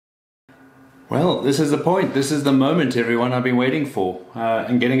Well, this is the point. This is the moment, everyone, I've been waiting for.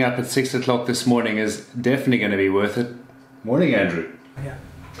 And getting up at 6 o'clock this morning is definitely going to be worth it. Morning, Andrew. Yeah.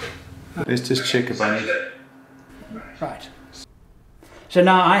 Let's just check if I need... Right. So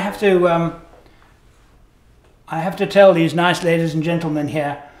now I have to tell these nice ladies and gentlemen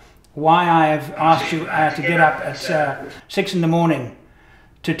here why I have asked you to get up at 6 in the morning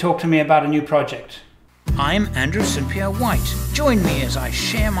to talk to me about a new project. I'm Andrew St. Pierre White. Join me as I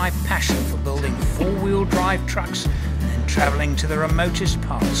share my passion for building four-wheel drive trucks and travelling to the remotest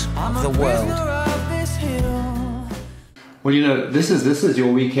parts of the world. Well, you know, this is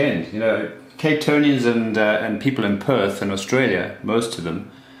your weekend. You know, Cape Townians and people in Perth and Australia, most of them,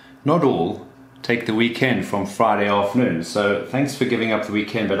 not all, take the weekend from Friday afternoon. So thanks for giving up the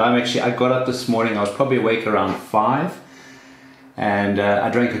weekend. But I got up this morning. I was probably awake around 5. And I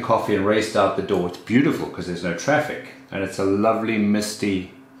drank a coffee and raced out the door. It's beautiful because there's no traffic, and it's a lovely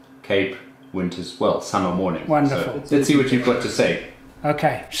misty Cape summer morning. Wonderful. So let's see what you've got to say.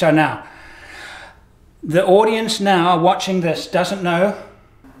 Okay, so now the audience now watching this doesn't know.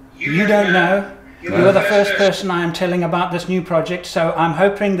 You don't know. You're the first person I am telling about this new project, so I'm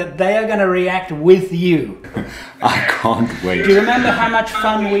hoping that they are going to react with you. I can't wait. Do you remember how much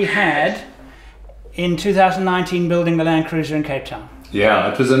fun we had in 2019 building the Land Cruiser in Cape Town?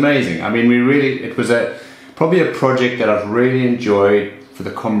 Yeah, it was amazing. I mean, it was probably a project that I've really enjoyed for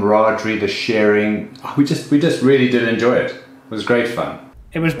the camaraderie, the sharing. We just really did enjoy it. It was great fun.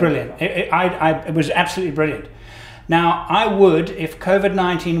 It was brilliant. It was absolutely brilliant. Now, I would, if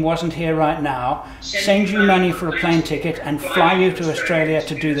COVID-19 wasn't here right now, send you money for a plane ticket and fly you to Australia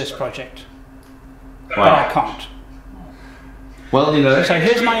to do this project. Wow. But I can't. Well, you know. So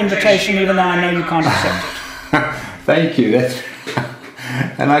here's my invitation, even though I know you can't accept it. Thank you.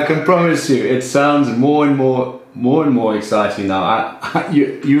 And I can promise you, it sounds more and more exciting now.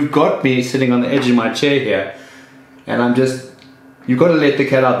 You've got me sitting on the edge of my chair here, and you've got to let the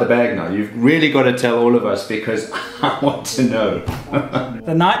cat out the bag now. You've really got to tell all of us, because I want to know.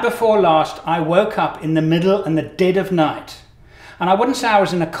 The night before last, I woke up in the middle and the dead of night. And I wouldn't say I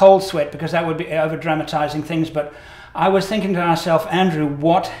was in a cold sweat, because that would be over-dramatizing things, but I was thinking to myself, Andrew,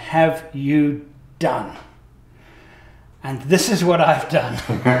 what have you done? And this is what I've done.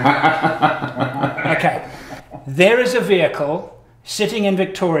 Okay, there is a vehicle sitting in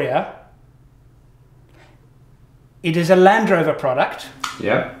Victoria. It is a Land Rover product.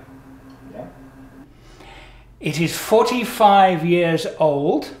 Yeah. It is 45 years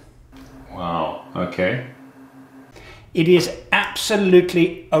old. Wow, okay. It is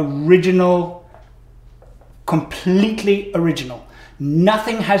absolutely original. Completely original.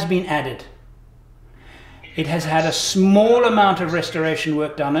 Nothing has been added. It has had a small amount of restoration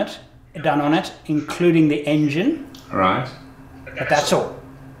work done on it, including the engine. Right. But that's all.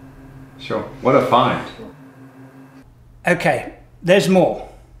 Sure. What a find. Okay, there's more.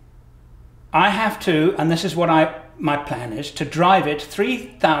 I have to, and this is what my plan is, to drive it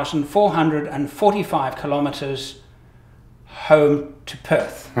 3,445 kilometers home to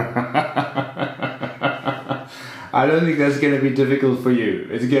Perth. I don't think that's going to be difficult for you.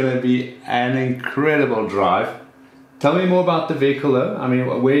 It's going to be an incredible drive. Tell me more about the vehicle though. I mean,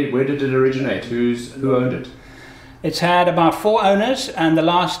 where did it originate? Who owned it? It's had about 4 owners, and the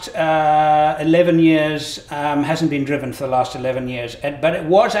last 11 years hasn't been driven for the last 11 years. But it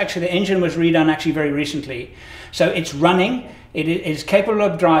was actually, the engine was redone actually very recently. So it's running, it is capable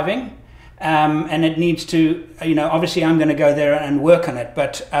of driving, and it needs to, you know, obviously I'm going to go there and work on it,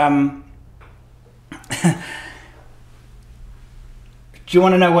 but do you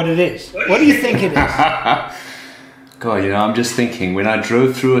want to know what it is? What do you think it is? God, you know, I'm just thinking, when I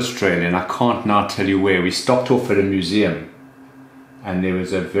drove through Australia, and I can't now tell you where, we stopped off at a museum, and there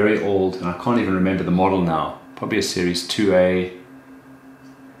was a very old, and I can't even remember the model now, probably a Series 2A,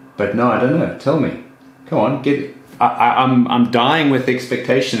 but no, I don't know, tell me. Come on, get it. I'm dying with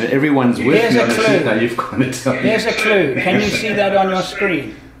expectation that everyone's with Here's me a on the clue. seat now. You've got to tell me. Here's a clue. Can you see that on your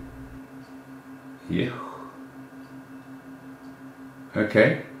screen? Yeah.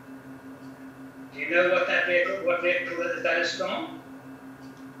 Okay. Do you know what vehicle that is from?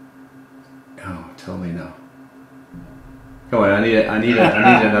 Oh, tell me now. Come on, I need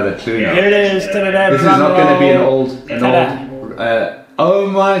another clue now. Here it is. This is not going to be an old. Oh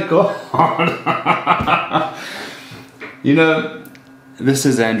my God! You know, this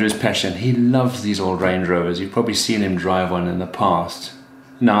is Andrew's passion. He loves these old Range Rovers. You've probably seen him drive one in the past.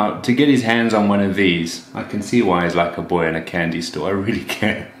 Now, to get his hands on one of these, I can see why he's like a boy in a candy store. I really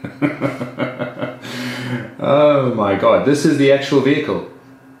can. Oh my God, this is the actual vehicle.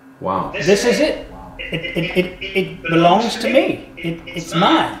 Wow. This is it. It belongs to me. it's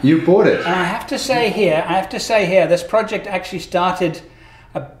mine. You bought it. And I have to say here, this project actually started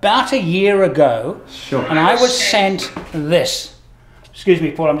about a year ago. Sure. And I was sent this. Excuse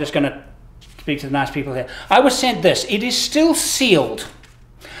me, Paul, I'm just going to speak to the nice people here. I was sent this. It is still sealed.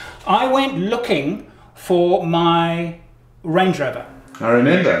 I went looking for my Range Rover. I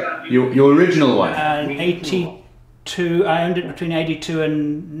remember. Your original one. 82, I owned it between 82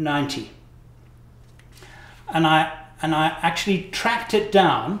 and 90. And I actually tracked it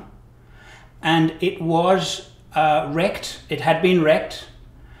down, and it was wrecked. It had been wrecked,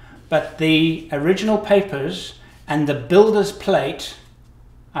 but the original papers and the builder's plate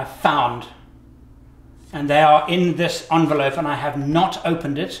I found, and they are in this envelope, and I have not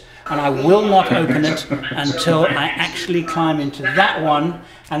opened it, and I will not open it until I actually climb into that one,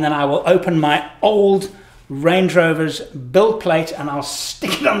 and then I will open my old Range Rover's build plate, and I'll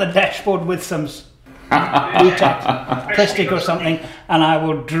stick it on the dashboard with some plastic or something, and I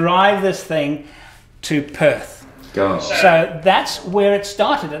will drive this thing to Perth. Go. So that's where it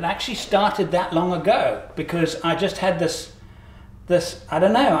started. It actually started that long ago because I just had this I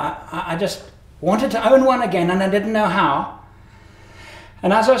don't know, I just wanted to own one again, and I didn't know how.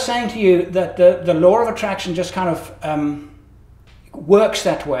 And as I was saying to you, that the law of attraction just kind of works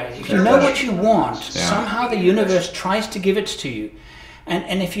that way. If you know what you want, somehow the universe tries to give it to you.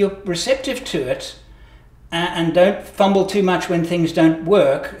 And if you're receptive to it, and don't fumble too much when things don't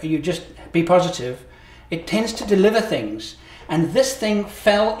work, you just be positive, it tends to deliver things. And this thing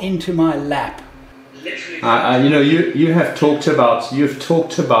fell into my lap. You know, you've talked about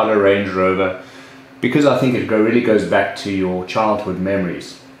a Range Rover because I think it really goes back to your childhood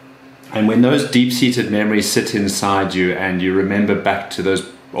memories. And when those deep-seated memories sit inside you and you remember back to those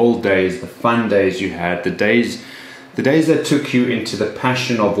old days, the fun days you had, the days that took you into the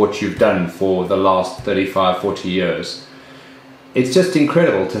passion of what you've done for the last 35, 40 years, it's just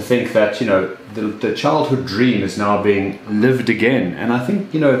incredible to think that, you know, the childhood dream is now being lived again. And I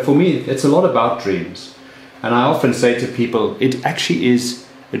think, you know, for me, it's a lot about dreams. And I often say to people, it actually is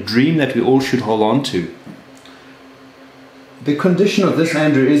a dream that we all should hold on to. The condition of this,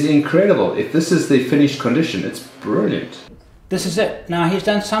 Andrew, is incredible. If this is the finished condition, it's brilliant. This is it. Now, he's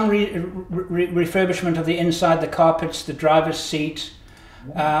done some refurbishment of the inside, the carpets, the driver's seat,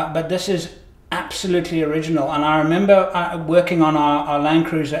 but this is absolutely original. And I remember working on our Land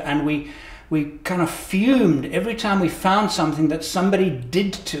Cruiser, and we kind of fumed every time we found something that somebody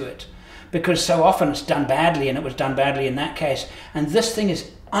did to it, because so often it's done badly, and it was done badly in that case. And this thing is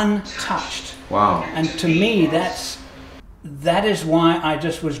untouched. Wow. And to me, that is why I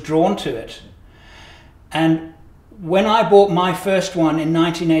just was drawn to it. And when I bought my first one in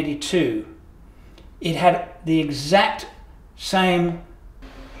 1982, it had the exact same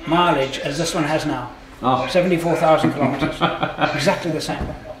mileage as this one has now. 74,000 kilometers. Exactly the same.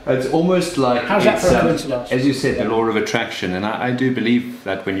 It's almost like, how's that for a coincidence? As you said, the law of attraction. And I do believe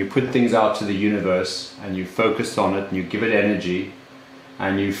that when you put things out to the universe and you focus on it and you give it energy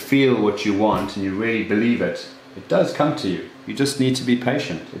and you feel what you want and you really believe it, it does come to you. You just need to be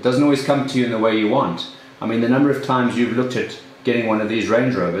patient. It doesn't always come to you in the way you want. I mean, the number of times you've looked at getting one of these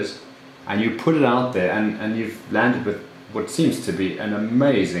Range Rovers and you put it out there and you've landed with what seems to be an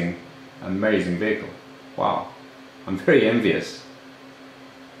amazing, amazing vehicle. Wow. I'm very envious.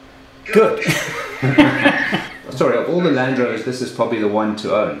 Good. Sorry, of all the Land Rovers, this is probably the one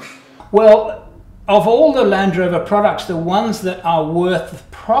to own. Well, of all the Land Rover products, the ones that are worth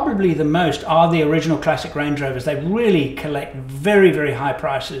probably the most are the original classic Range Rovers. They really collect very, very high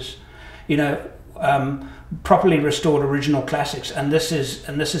prices. You know, properly restored original classics, and this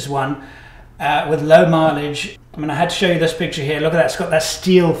is one with low mileage. I mean, I had to show you this picture here. Look at that; it's got that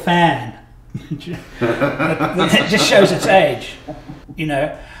steel fan. It just shows its age, you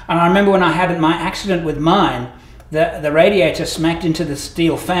know. And I remember when I had my accident with mine, the radiator smacked into the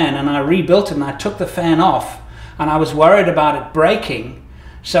steel fan, and I rebuilt it, and I took the fan off, and I was worried about it breaking,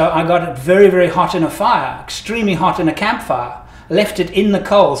 so I got it very, very hot in a fire, extremely hot in a campfire. Left it in the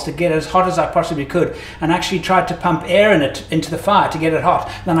coals to get as hot as I possibly could, and actually tried to pump air in it into the fire to get it hot.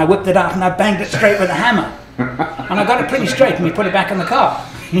 Then I whipped it out and I banged it straight with a hammer, and I got it pretty straight, and we put it back in the car.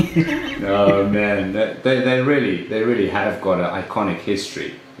 Oh man, they really have got an iconic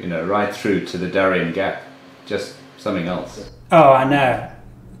history, you know, right through to the Darien Gap. Just something else. Oh, I know.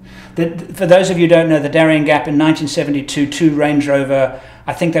 For those of you who don't know, the Darien Gap in 1972, 2 Range Rover,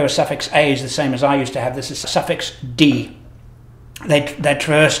 I think they were Suffix A's, the same as I used to have. This is Suffix D. They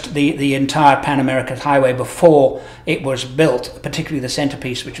traversed the entire Pan American Highway before it was built, particularly the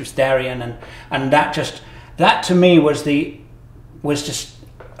centerpiece, which was Darien, and that to me was just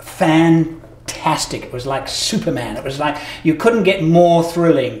fantastic. fantastic. It was like Superman. It was like you couldn't get more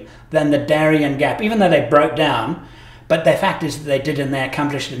thrilling than the Darien Gap, even though they broke down. But the fact is that they did and they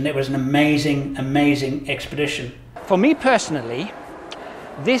accomplished it, and it was an amazing, amazing expedition. For me personally,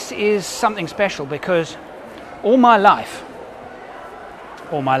 this is something special because all my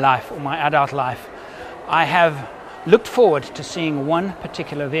adult life, I have looked forward to seeing one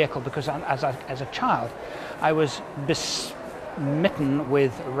particular vehicle because as a child, I was smitten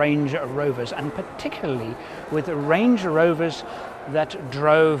with Range Rovers, and particularly with Range Rovers that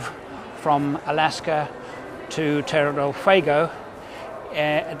drove from Alaska to Terra del Fuego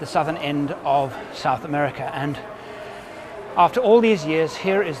at the southern end of South America. And after all these years,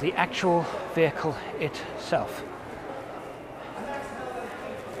 here is the actual vehicle itself.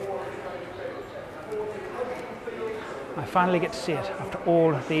 I finally get to see it after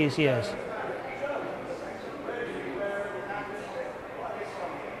all these years.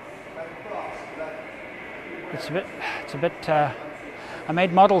 It's a bit. I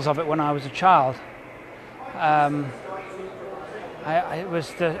made models of it when I was a child. It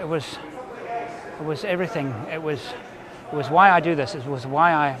was everything. It was why I do this. It was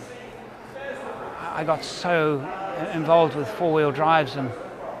why I got so involved with four-wheel drives, and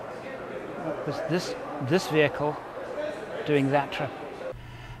it was this vehicle doing that trip.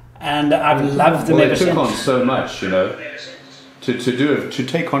 And I've loved them ever since. It took on so much, you know, to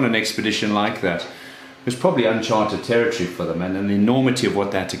take on an expedition like that. It was probably uncharted territory for them, and the enormity of what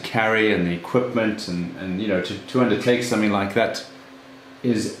they had to carry and the equipment and you know, to undertake something like that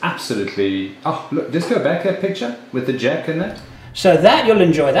is absolutely... Oh, look, just go back that picture with the jack in that. So that you'll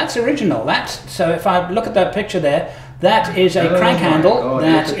enjoy. That's original. So if I look at that picture there, that is a crank handle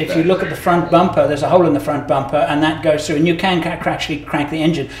that if you look at the front bumper, there's a hole in the front bumper and that goes through, and you can actually crank the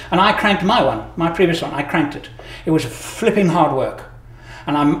engine. And I cranked my previous one, I cranked it. It was flipping hard work.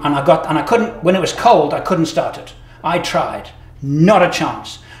 And I couldn't, when it was cold, I couldn't start it. I tried, not a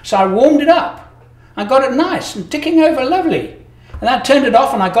chance. So I warmed it up. I got it nice and ticking over lovely. And I turned it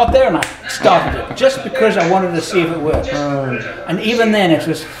off and I got there and I started it just because I wanted to see if it worked. And even then it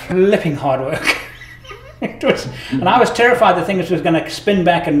was flipping hard work. And I was terrified the thing was going to spin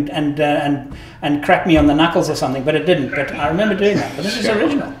back and crack me on the knuckles or something, but it didn't. But I remember doing that. But this is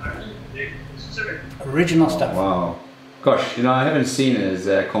original. Original stuff. Wow. Gosh, you know, I haven't seen it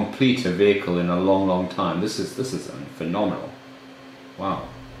as complete a vehicle in a long, long time. This is phenomenal. Wow.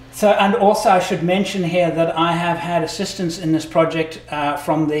 So, and also I should mention here that I have had assistance in this project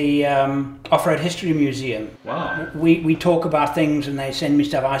from the Off-Road History Museum. Wow. We talk about things and they send me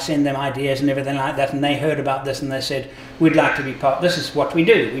stuff. I send them ideas and everything like that, and they heard about this and they said, we'd like to be part. This is what we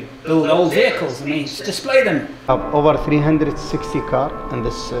do. We build old vehicles and we display them. We have over 360 cars in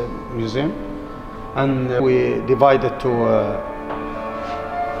this museum. And we divided to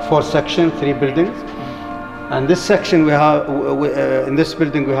 4 sections, 3 buildings. And this section we have, in this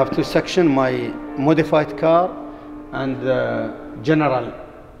building we have 2 sections, my modified car and the general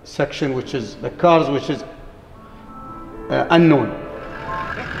section, which is the cars which is unknown.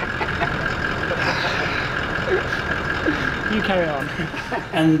 You carry on.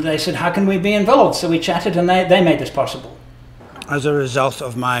 And they said, how can we be involved? So we chatted and they made this possible. As a result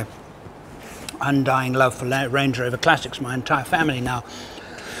of my undying love for Range Rover Classics, my entire family now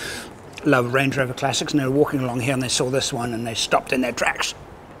love Range Rover Classics, and they were walking along here and they saw this one and they stopped in their tracks.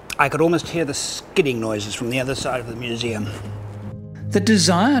 I could almost hear the skidding noises from the other side of the museum. The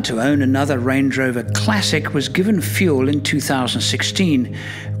desire to own another Range Rover Classic was given fuel in 2016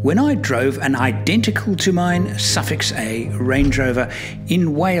 when I drove an identical to mine Suffix A Range Rover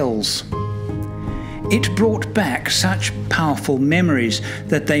in Wales. It brought back such powerful memories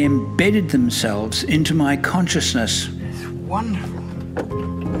that they embedded themselves into my consciousness. It's wonderful.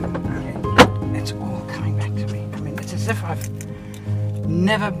 It's all coming back to me. I mean, it's as if I've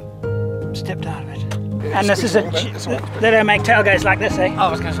never stepped out of it. And this is they don't make tailgates like this, eh? Oh,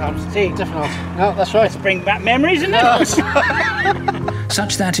 I was going to say, different. No, that's right. Let's bring back memories, isn't it?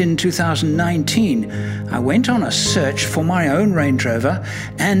 Such that in 2019, I went on a search for my own Range Rover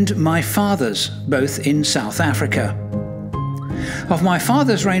and my father's, both in South Africa. Of my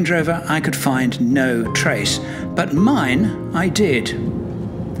father's Range Rover, I could find no trace, but mine I did.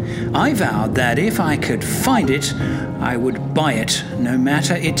 I vowed that if I could find it, I would buy it, no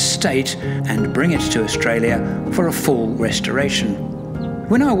matter its state, and bring it to Australia for a full restoration.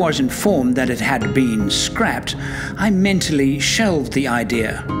 When I was informed that it had been scrapped, I mentally shelved the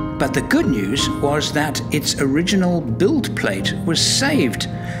idea. But the good news was that its original build plate was saved,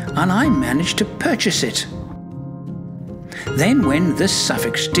 and I managed to purchase it. Then when this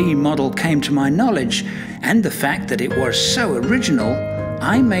Suffix D model came to my knowledge, and the fact that it was so original,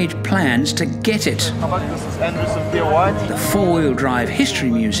 I made plans to get it. The 4-wheel drive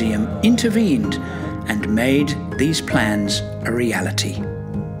history museum intervened and made these plans a reality.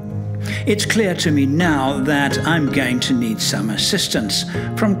 It's clear to me now that I'm going to need some assistance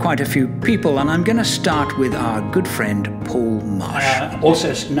from quite a few people, and I'm going to start with our good friend Paul Marsh.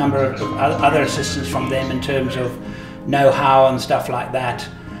 Also a number of other assistance from them in terms of know-how and stuff like that.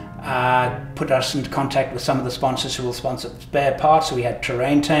 Put us into contact with some of the sponsors who will sponsor spare parts. So we had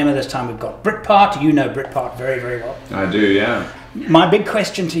Terrain Tamer, this time we've got Britpart. You know Britpart very, very well. I do, yeah. My big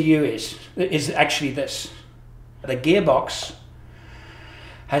question to you is actually this. The gearbox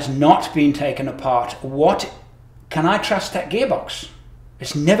has not been taken apart. Can I trust that gearbox?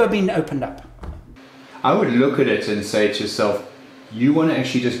 It's never been opened up. I would look at it and say to yourself, you want to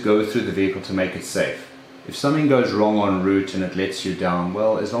actually just go through the vehicle to make it safe. If something goes wrong en route and it lets you down,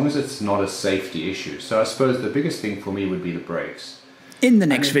 well, as long as it's not a safety issue. So I suppose the biggest thing for me would be the brakes. In the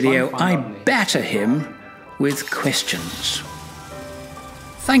next video, I batter him with questions.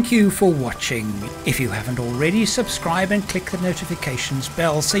 Thank you for watching. If you haven't already, subscribe and click the notifications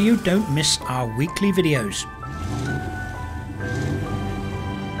bell so you don't miss our weekly videos.